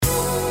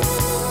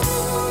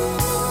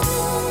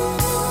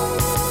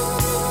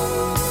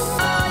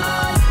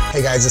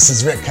Hey guys, this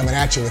is Rick coming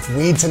at you with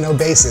Weed to No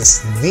Basis,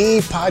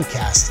 the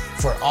podcast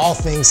for all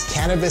things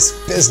cannabis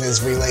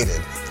business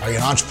related. Are you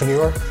an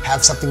entrepreneur?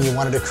 Have something you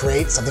wanted to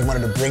create, something you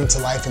wanted to bring to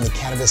life in the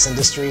cannabis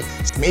industry?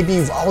 Maybe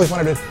you've always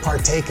wanted to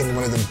partake in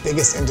one of the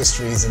biggest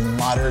industries in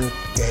modern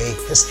day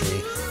history.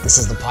 This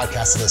is the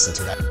podcast to listen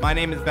to that. My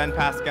name is Ben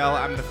Pascal.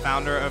 I'm the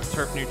founder of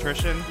Turf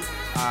Nutrition.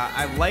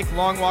 I like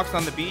long walks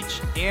on the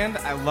beach, and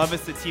I love a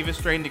sativa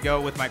strain to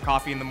go with my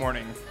coffee in the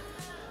morning.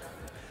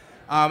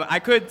 I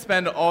could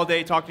spend all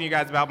day talking to you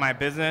guys about my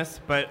business,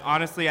 but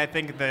honestly, I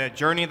think the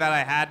journey that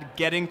I had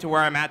getting to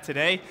where I'm at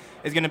today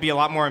is going to be a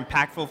lot more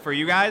impactful for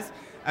you guys,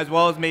 as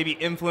well as maybe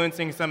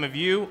influencing some of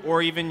you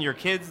or even your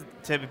kids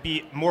to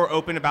be more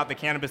open about the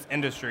cannabis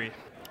industry.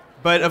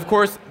 But of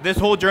course, this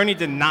whole journey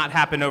did not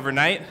happen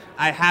overnight.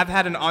 I have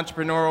had an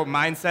entrepreneurial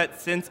mindset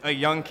since a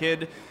young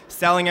kid,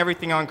 selling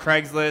everything on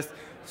Craigslist,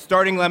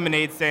 starting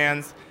lemonade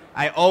stands.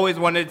 I always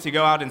wanted to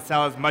go out and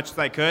sell as much as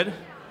I could.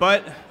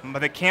 But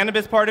the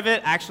cannabis part of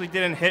it actually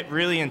didn't hit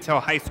really until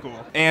high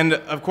school. And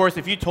of course,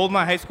 if you told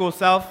my high school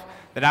self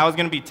that I was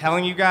going to be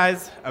telling you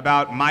guys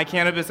about my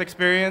cannabis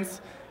experience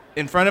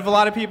in front of a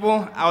lot of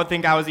people, I would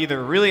think I was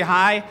either really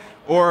high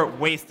or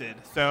wasted.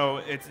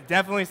 So it's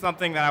definitely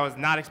something that I was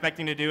not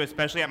expecting to do,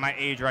 especially at my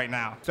age right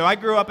now. So I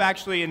grew up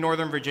actually in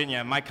Northern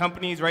Virginia. My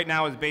company right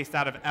now is based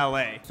out of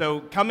LA.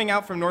 So coming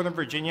out from Northern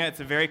Virginia, it's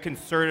a very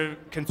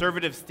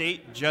conservative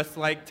state, just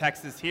like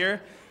Texas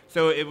here.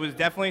 So it was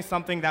definitely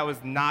something that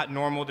was not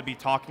normal to be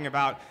talking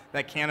about,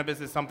 that cannabis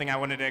is something I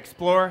wanted to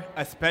explore,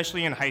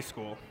 especially in high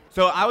school.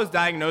 So I was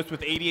diagnosed with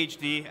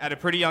ADHD at a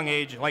pretty young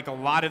age, like a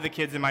lot of the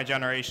kids in my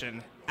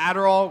generation.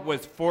 Adderall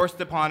was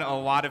forced upon a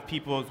lot of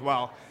people as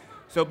well.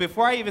 So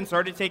before I even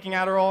started taking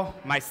Adderall,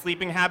 my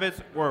sleeping habits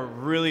were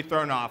really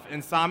thrown off.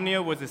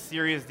 Insomnia was a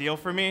serious deal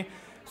for me.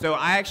 So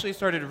I actually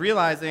started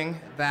realizing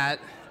that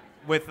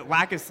with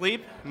lack of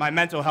sleep, my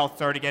mental health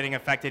started getting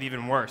affected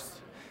even worse.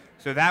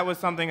 So that was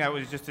something that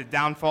was just a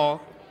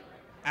downfall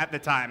at the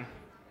time.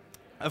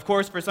 Of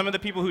course, for some of the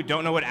people who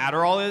don't know what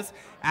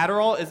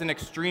Adderall is an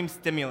extreme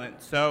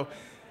stimulant. So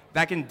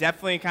that can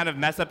definitely kind of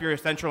mess up your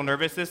central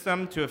nervous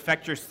system to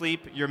affect your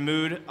sleep, your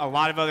mood, a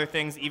lot of other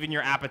things, even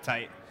your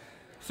appetite.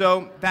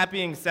 So that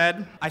being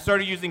said, I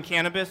started using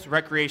cannabis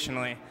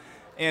recreationally.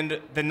 And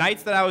the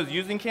nights that I was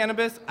using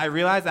cannabis, I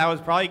realized I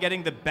was probably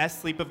getting the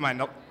best sleep of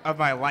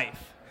my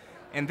life.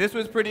 And this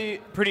was pretty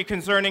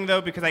concerning,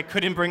 though, because I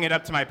couldn't bring it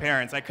up to my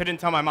parents. I couldn't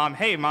tell my mom,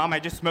 hey, Mom, I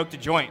just smoked a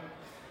joint.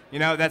 You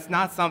know, that's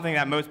not something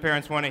that most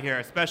parents want to hear,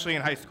 especially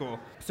in high school.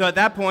 So at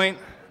that point,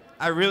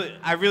 I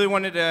really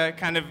wanted to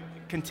kind of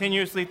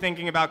continuously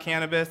thinking about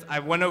cannabis. I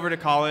went over to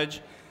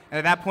college, and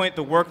at that point,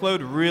 the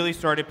workload really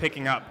started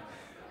picking up.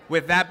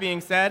 With that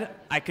being said,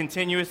 I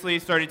continuously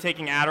started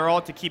taking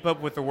Adderall to keep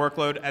up with the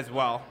workload as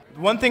well.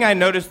 One thing I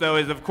noticed, though,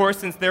 is, of course,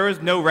 since there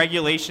was no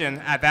regulation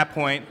at that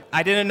point,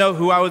 I didn't know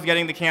who I was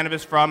getting the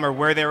cannabis from or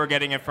where they were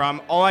getting it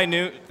from. All I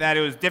knew that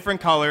it was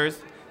different colors,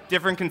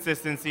 different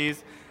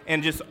consistencies,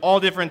 and just all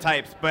different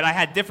types. But I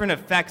had different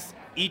effects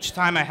each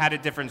time I had a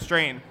different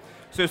strain.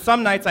 So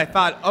some nights I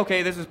thought,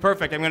 okay, this is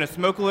perfect. I'm going to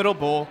smoke a little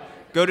bowl,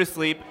 go to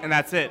sleep, and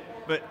that's it.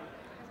 But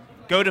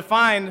go to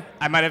find,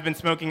 I might have been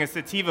smoking a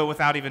sativa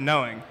without even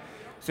knowing.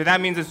 So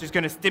that means it's just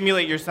going to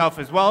stimulate yourself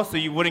as well, so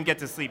you wouldn't get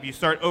to sleep. You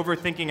start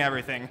overthinking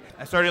everything.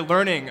 I started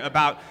learning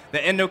about the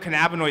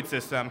endocannabinoid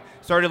system,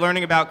 started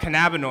learning about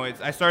cannabinoids.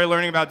 I started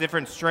learning about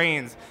different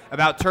strains,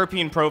 about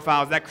terpene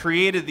profiles that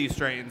created these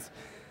strains.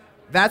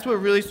 That's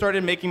what really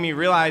started making me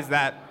realize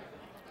that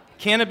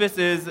cannabis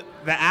is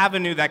the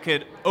avenue that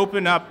could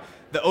open up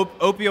the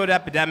opioid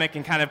epidemic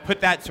and kind of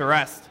put that to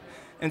rest.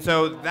 And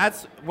so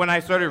that's when I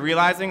started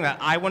realizing that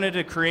I wanted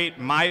to create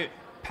my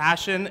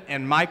passion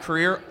and my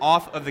career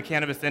off of the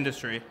cannabis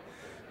industry.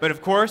 But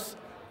of course,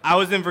 I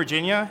was in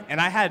Virginia and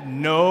I had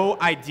no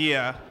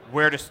idea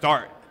where to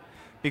start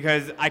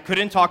because I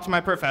couldn't talk to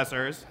my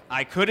professors,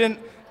 I couldn't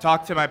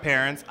talk to my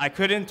parents, I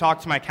couldn't talk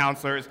to my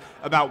counselors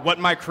about what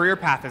my career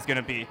path is going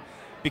to be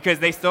because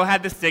they still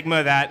had the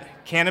stigma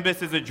that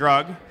cannabis is a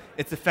drug,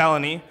 it's a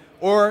felony,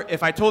 or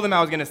if I told them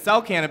I was going to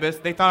sell cannabis,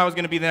 they thought I was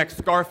going to be the next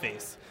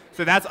Scarface.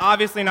 So that's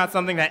obviously not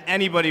something that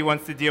anybody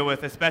wants to deal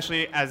with,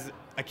 especially as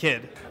a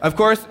kid. Of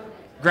course,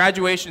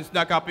 graduation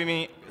snuck up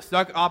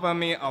on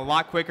me a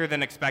lot quicker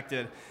than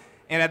expected.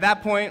 And at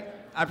that point,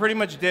 I pretty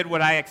much did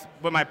what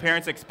my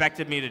parents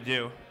expected me to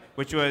do,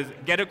 which was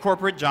get a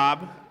corporate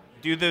job,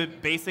 do the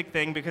basic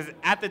thing, because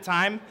at the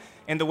time,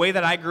 and the way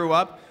that I grew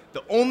up,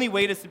 the only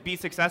way to be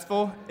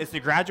successful is to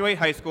graduate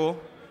high school,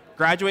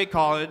 graduate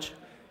college,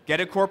 get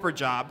a corporate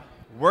job,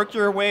 work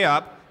your way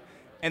up,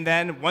 and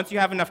then once you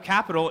have enough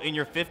capital in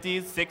your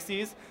 50s,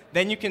 60s,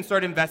 then you can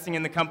start investing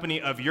in the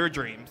company of your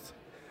dreams.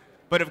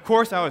 But of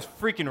course, I was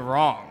freaking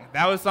wrong.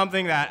 That was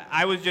something that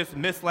I was just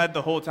misled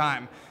the whole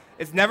time.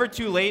 It's never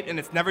too late and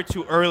it's never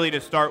too early to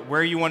start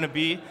where you want to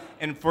be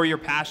and for your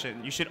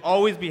passion. You should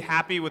always be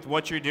happy with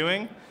what you're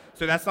doing.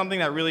 So that's something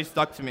that really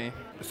stuck to me.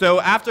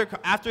 So after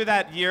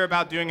that year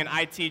about doing an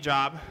IT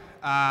job,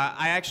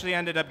 I actually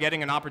ended up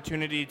getting an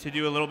opportunity to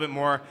do a little bit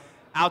more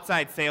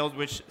outside sales,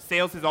 which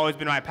sales has always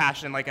been my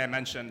passion, like I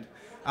mentioned.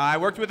 I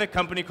worked with a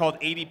company called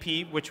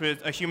ADP, which was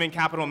a human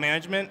capital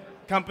management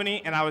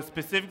company, and I was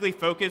specifically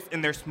focused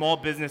in their small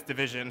business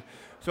division.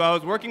 So I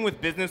was working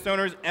with business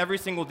owners every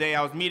single day.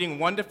 I was meeting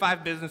 1 to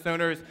 5 business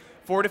owners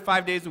 4 to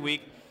 5 days a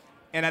week.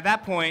 And at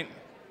that point,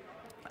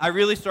 I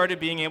really started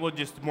being able to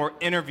just more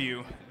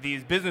interview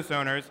these business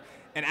owners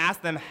and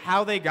ask them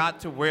how they got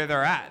to where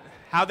they're at,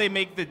 how they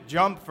make the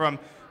jump from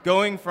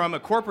going from a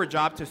corporate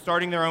job to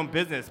starting their own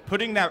business,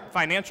 putting that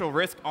financial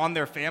risk on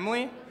their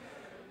family.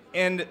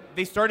 And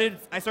I started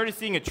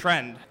seeing a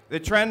trend. The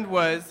trend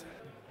was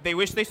they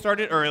wish they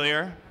started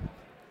earlier,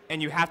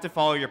 and you have to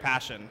follow your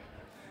passion.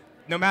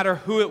 No matter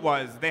who it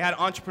was. They had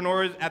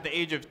entrepreneurs at the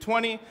age of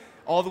 20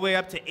 all the way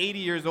up to 80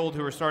 years old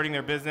who were starting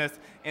their business,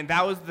 and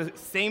that was the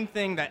same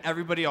thing that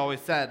everybody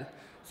always said.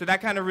 So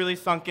that kind of really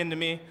sunk into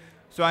me.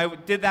 So I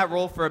did that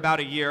role for about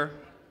a year.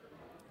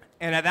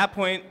 And at that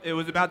point, it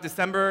was about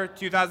December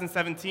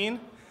 2017,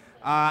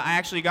 I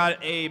actually got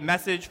a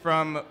message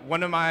from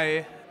one of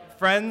my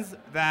friends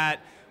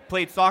that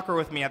played soccer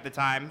with me at the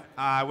time,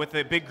 with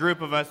a big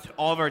group of us,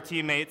 all of our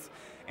teammates,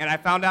 and I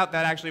found out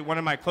that actually one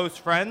of my close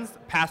friends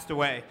passed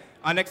away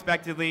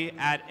unexpectedly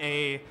at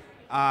a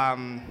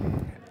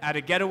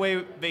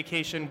getaway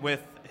vacation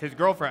with his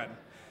girlfriend.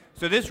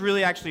 So this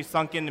really actually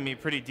sunk into me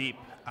pretty deep.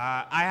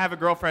 I have a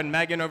girlfriend,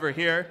 Megan, over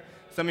here.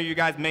 Some of you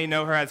guys may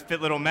know her as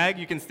Fit Little Meg.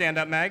 You can stand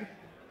up, Meg.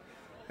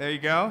 There you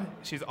go.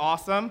 She's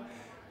awesome.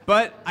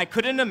 But I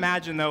couldn't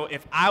imagine, though,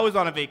 if I was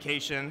on a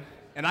vacation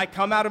and I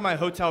come out of my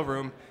hotel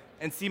room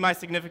and see my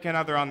significant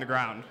other on the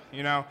ground,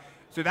 you know?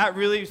 So that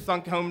really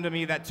sunk home to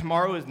me that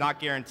tomorrow is not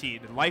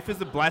guaranteed. Life is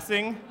a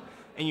blessing,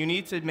 and you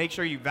need to make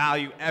sure you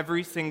value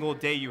every single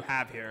day you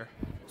have here.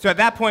 So at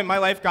that point, my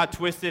life got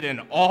twisted in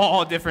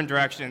all different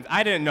directions.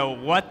 I didn't know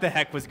what the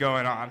heck was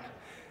going on.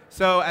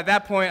 So at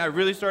that point, I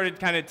really started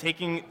kind of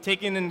taking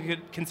into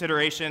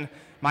consideration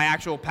my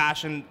actual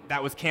passion,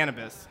 that was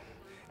cannabis.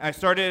 And I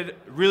started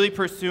really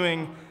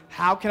pursuing,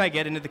 how can I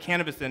get into the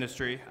cannabis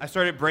industry? I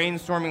started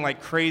brainstorming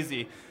like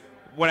crazy.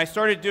 What I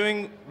started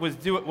doing was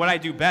what I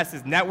do best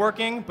is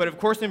networking, but of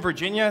course in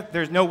Virginia,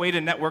 there's no way to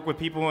network with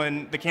people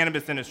in the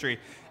cannabis industry.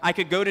 I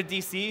could go to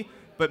DC,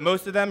 but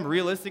most of them,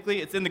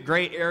 realistically, it's in the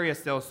gray area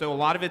still, so a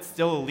lot of it's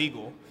still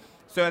illegal.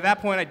 So at that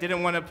point, I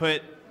didn't want to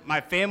put my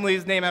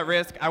family's name at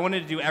risk. I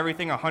wanted to do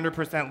everything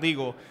 100%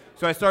 legal.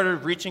 So I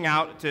started reaching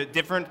out to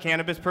different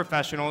cannabis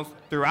professionals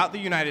throughout the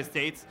United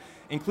States,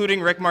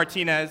 including Rick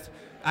Martinez.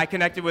 I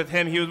connected with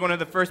him. He was one of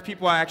the first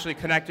people I actually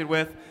connected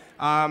with.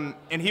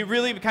 And he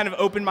really kind of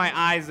opened my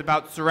eyes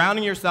about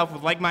surrounding yourself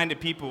with like-minded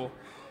people,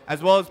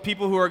 as well as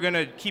people who are going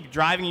to keep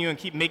driving you and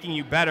keep making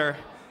you better,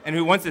 and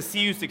who wants to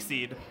see you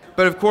succeed.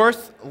 But of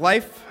course,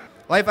 life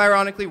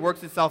ironically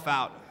works itself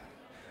out.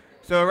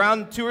 So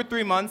around 2 or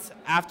 3 months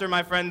after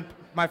my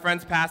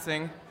friend's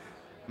passing,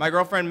 my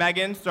girlfriend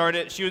Megan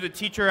she was a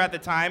teacher at the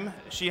time.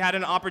 She had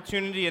an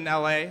opportunity in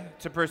LA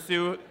to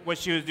pursue what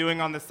she was doing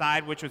on the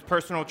side, which was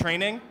personal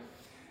training.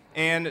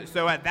 And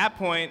so at that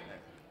point,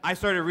 I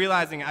started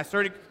realizing, I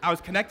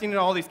was connecting to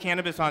all these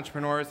cannabis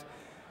entrepreneurs,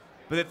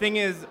 but the thing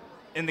is,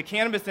 in the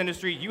cannabis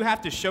industry, you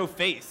have to show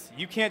face.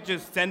 You can't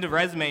just send a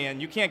resume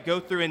in. You can't go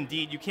through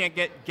Indeed. You can't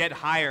get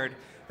hired.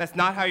 That's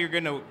not how you're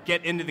going to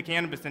get into the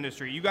cannabis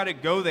industry. You got to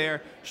go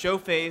there, show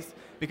face,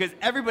 because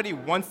everybody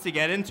wants to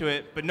get into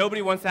it, but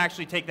nobody wants to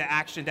actually take the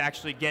action to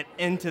actually get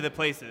into the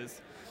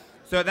places.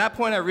 So at that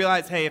point, I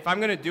realized, hey, if I'm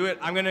going to do it,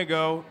 I'm going to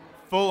go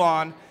full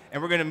on,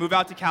 and we're going to move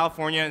out to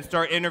California and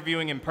start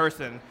interviewing in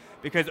person,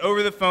 because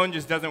over the phone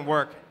just doesn't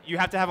work. You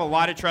have to have a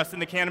lot of trust in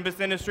the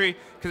cannabis industry,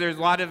 because there's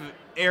a lot of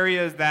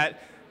areas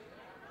that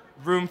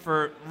room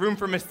for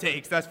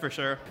mistakes, that's for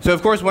sure. So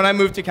of course, when I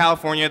moved to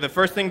California, the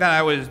first thing that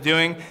I was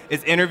doing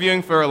is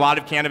interviewing for a lot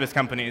of cannabis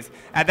companies.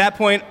 At that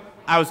point,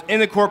 I was in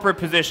the corporate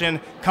position,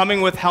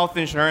 coming with health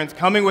insurance,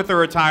 coming with a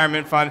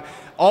retirement fund,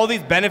 all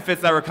these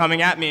benefits that were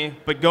coming at me,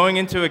 but going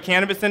into a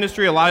cannabis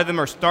industry, a lot of them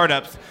are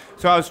startups.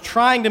 So I was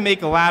trying to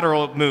make a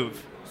lateral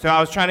move. So I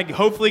was trying to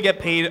hopefully get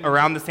paid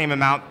around the same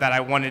amount that I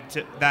wanted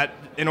to,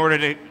 in order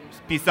to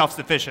be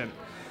self-sufficient.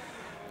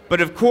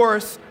 But of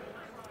course,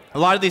 a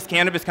lot of these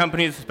cannabis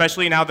companies,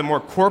 especially now the more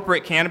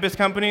corporate cannabis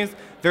companies,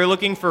 they're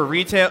looking for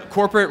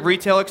corporate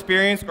retail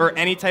experience or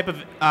any type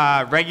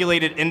of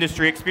regulated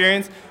industry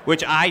experience,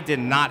 which I did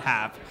not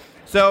have.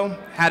 So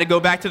had to go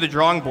back to the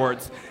drawing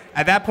boards.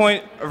 At that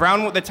point,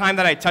 around the time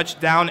that I touched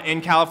down in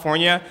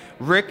California,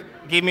 Rick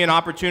gave me an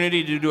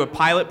opportunity to do a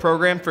pilot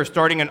program for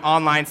starting an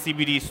online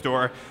CBD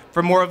store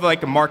for more of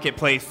like a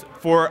marketplace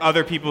for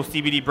other people's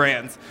CBD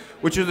brands,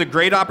 which was a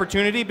great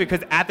opportunity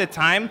because at the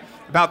time,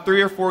 about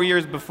 3 or 4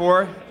 years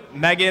before,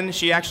 Megan,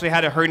 she actually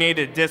had a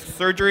herniated disc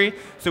surgery,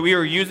 so we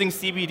were using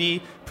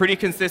CBD pretty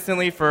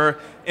consistently for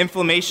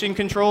inflammation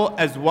control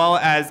as well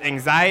as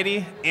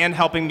anxiety and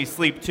helping me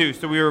sleep too.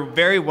 So we were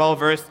very well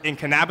versed in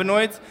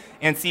cannabinoids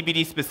and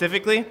CBD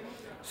specifically.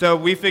 So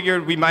we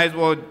figured we might as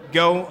well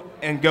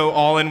go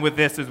all in with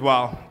this as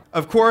well.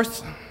 Of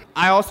course,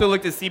 I also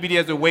looked at CBD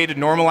as a way to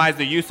normalize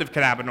the use of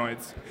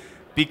cannabinoids.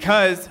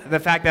 because the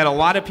fact that a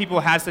lot of people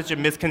have such a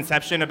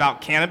misconception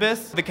about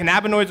cannabis. The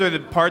cannabinoids are the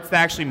parts that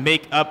actually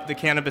make up the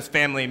cannabis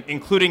family,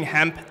 including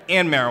hemp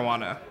and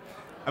marijuana.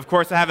 Of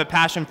course, I have a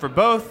passion for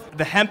both.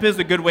 The hemp is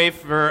a good way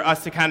for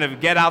us to kind of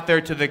get out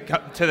there to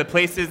the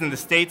places in the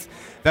states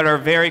that are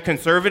very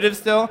conservative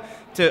still,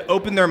 to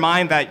open their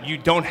mind that you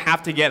don't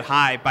have to get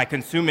high by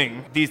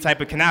consuming these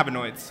type of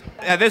cannabinoids.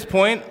 At this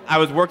point, I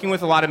was working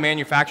with a lot of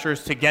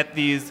manufacturers to get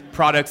these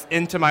products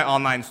into my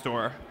online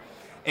store.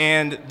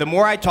 And the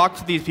more I talked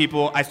to these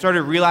people, I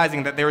started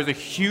realizing that there was a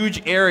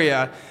huge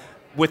area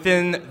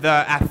within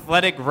the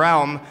athletic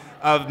realm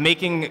of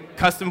making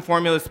custom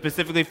formulas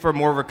specifically for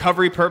more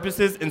recovery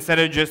purposes instead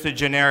of just a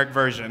generic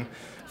version.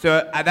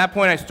 So at that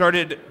point, I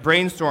started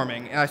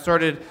brainstorming, and I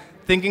started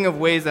thinking of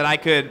ways that I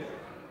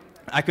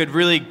could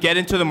really get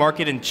into the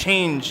market and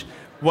change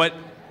what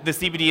the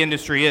CBD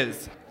industry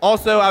is.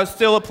 Also, I was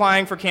still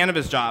applying for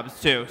cannabis jobs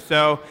too.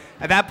 So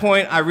at that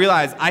point, I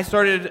realized I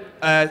started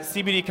a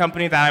CBD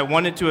company that I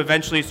wanted to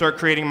eventually start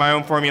creating my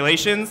own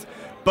formulations.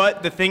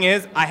 But the thing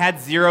is, I had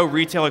zero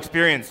retail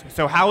experience.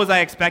 So how was I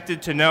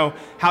expected to know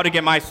how to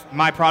get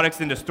my products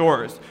into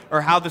stores,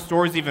 or how the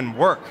stores even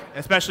work,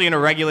 especially in a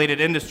regulated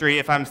industry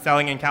if I'm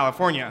selling in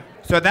California?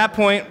 So at that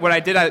point, what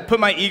I did, I put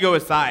my ego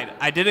aside.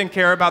 I didn't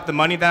care about the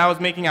money that I was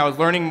making. I was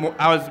learning,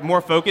 I was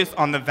more focused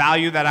on the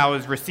value that I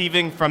was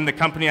receiving from the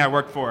company I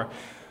worked for.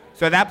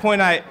 So at that point,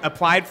 I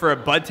applied for a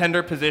bud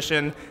tender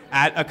position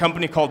at a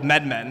company called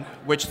MedMen,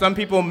 which some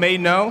people may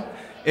know.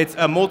 It's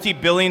a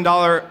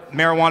multi-billion-dollar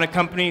marijuana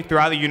company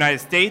throughout the United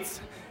States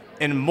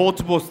in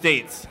multiple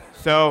states.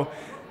 So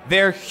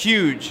they're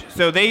huge.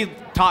 So they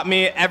taught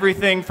me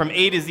everything from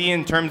A to Z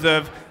in terms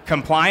of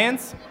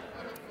compliance.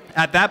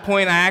 At that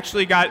point, I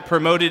actually got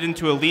promoted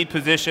into a lead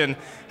position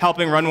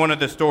helping run one of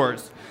the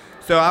stores.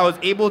 So I was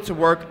able to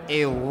work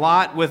a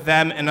lot with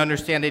them and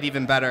understand it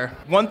even better.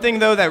 One thing,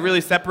 though, that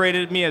really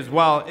separated me as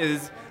well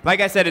is, like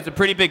I said, it's a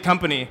pretty big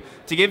company.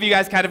 To give you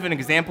guys kind of an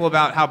example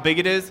about how big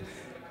it is,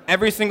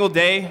 every single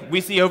day,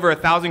 we see over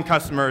 1,000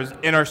 customers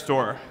in our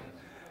store.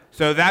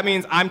 So that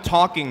means I'm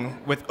talking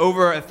with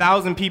over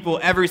 1,000 people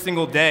every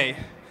single day,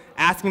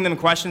 asking them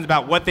questions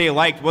about what they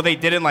liked, what they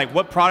didn't like,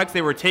 what products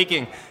they were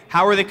taking,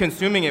 how are they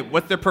consuming it,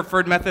 what's their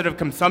preferred method of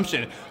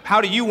consumption,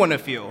 how do you want to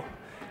feel?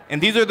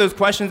 And these are those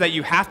questions that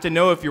you have to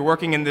know if you're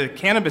working in the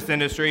cannabis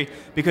industry,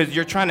 because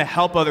you're trying to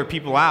help other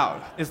people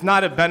out. It's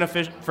not a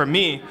benefit for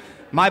me.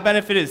 My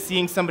benefit is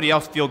seeing somebody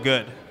else feel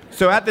good.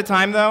 So at the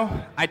time, though,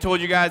 I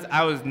told you guys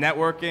I was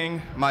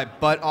networking my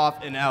butt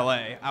off in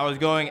LA. I was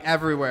going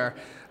everywhere.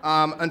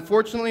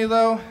 Unfortunately,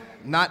 though,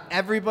 not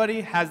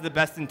everybody has the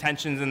best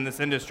intentions in this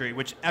industry,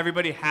 which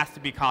everybody has to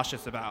be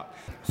cautious about.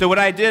 So what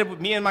I did,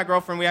 me and my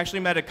girlfriend, we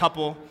actually met a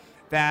couple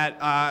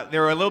that they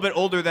were a little bit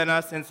older than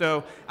us, and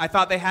so I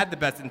thought they had the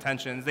best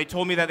intentions. They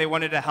told me that they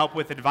wanted to help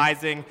with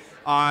advising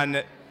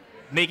on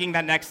making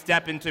that next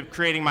step into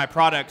creating my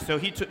product. So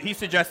he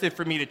suggested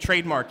for me to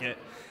trademark it.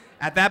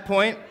 At that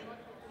point,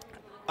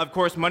 of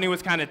course, money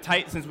was kind of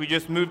tight since we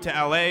just moved to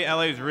LA.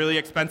 LA is really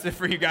expensive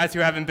for you guys who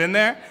haven't been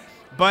there.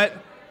 But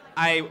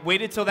I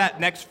waited till that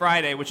next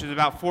Friday, which is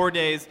about 4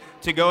 days,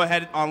 to go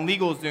ahead on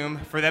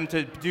LegalZoom for them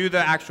to do the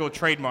actual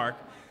trademark.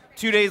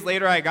 2 days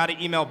later, I got an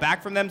email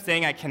back from them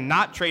saying I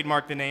cannot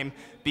trademark the name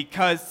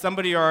because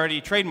somebody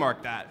already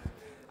trademarked that.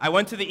 I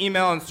went to the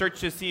email and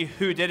searched to see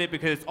who did it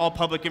because it's all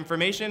public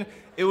information.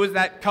 It was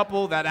that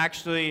couple that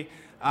actually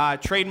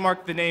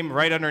trademarked the name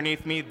right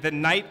underneath me the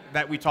night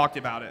that we talked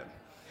about it.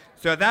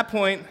 So at that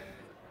point,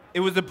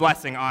 it was a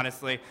blessing,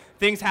 honestly.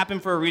 Things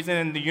happen for a reason,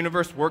 and the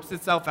universe works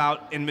itself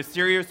out in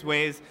mysterious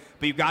ways,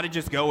 but you've got to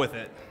just go with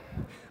it.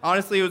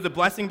 Honestly, it was a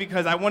blessing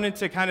because I wanted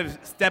to kind of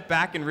step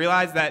back and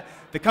realize that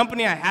the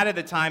company I had at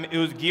the time, it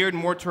was geared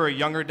more to a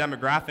younger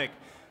demographic,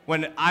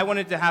 when I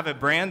wanted to have a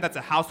brand that's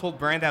a household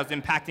brand that was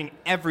impacting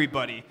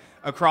everybody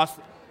across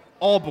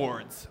all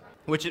boards,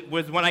 which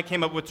was when I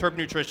came up with Terp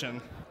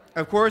Nutrition.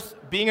 Of course,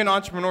 being an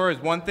entrepreneur is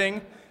one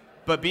thing,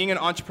 but being an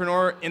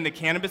entrepreneur in the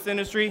cannabis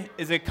industry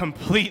is a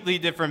completely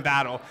different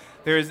battle.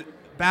 There's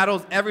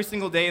battles every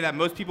single day that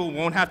most people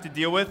won't have to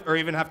deal with or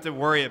even have to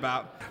worry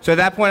about. So at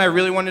that point, I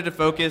really wanted to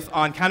focus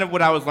on kind of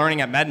what I was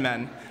learning at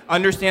MedMen,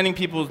 understanding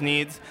people's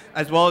needs,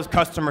 as well as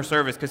customer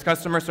service, because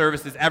customer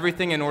service is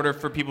everything in order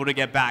for people to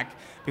get back.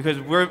 Because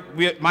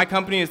my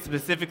company is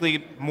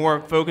specifically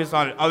more focused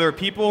on other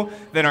people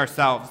than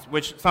ourselves,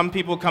 which some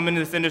people come into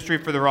this industry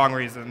for the wrong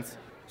reasons.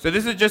 So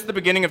this is just the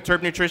beginning of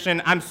Terp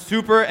Nutrition. I'm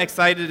super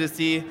excited to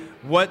see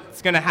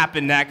what's going to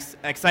happen next.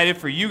 Excited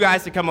for you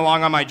guys to come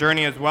along on my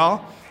journey as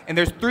well. And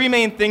there's 3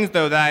 main things,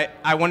 though, that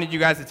I wanted you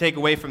guys to take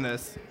away from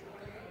this.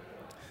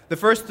 The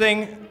first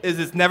thing is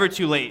it's never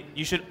too late.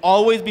 You should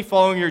always be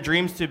following your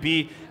dreams to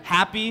be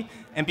happy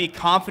and be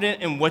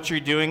confident in what you're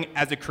doing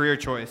as a career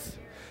choice.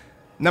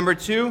 Number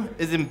 2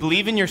 is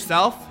believe in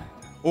yourself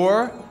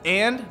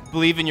and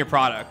believe in your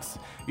products.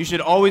 You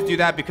should always do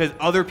that because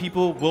other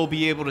people will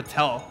be able to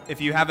tell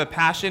if you have a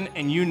passion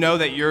and you know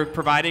that you're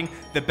providing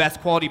the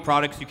best quality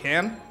products you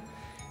can.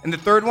 And the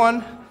third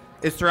one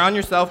is surround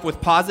yourself with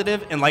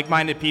positive and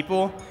like-minded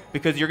people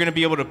because you're going to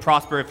be able to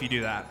prosper if you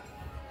do that.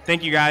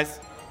 Thank you, guys.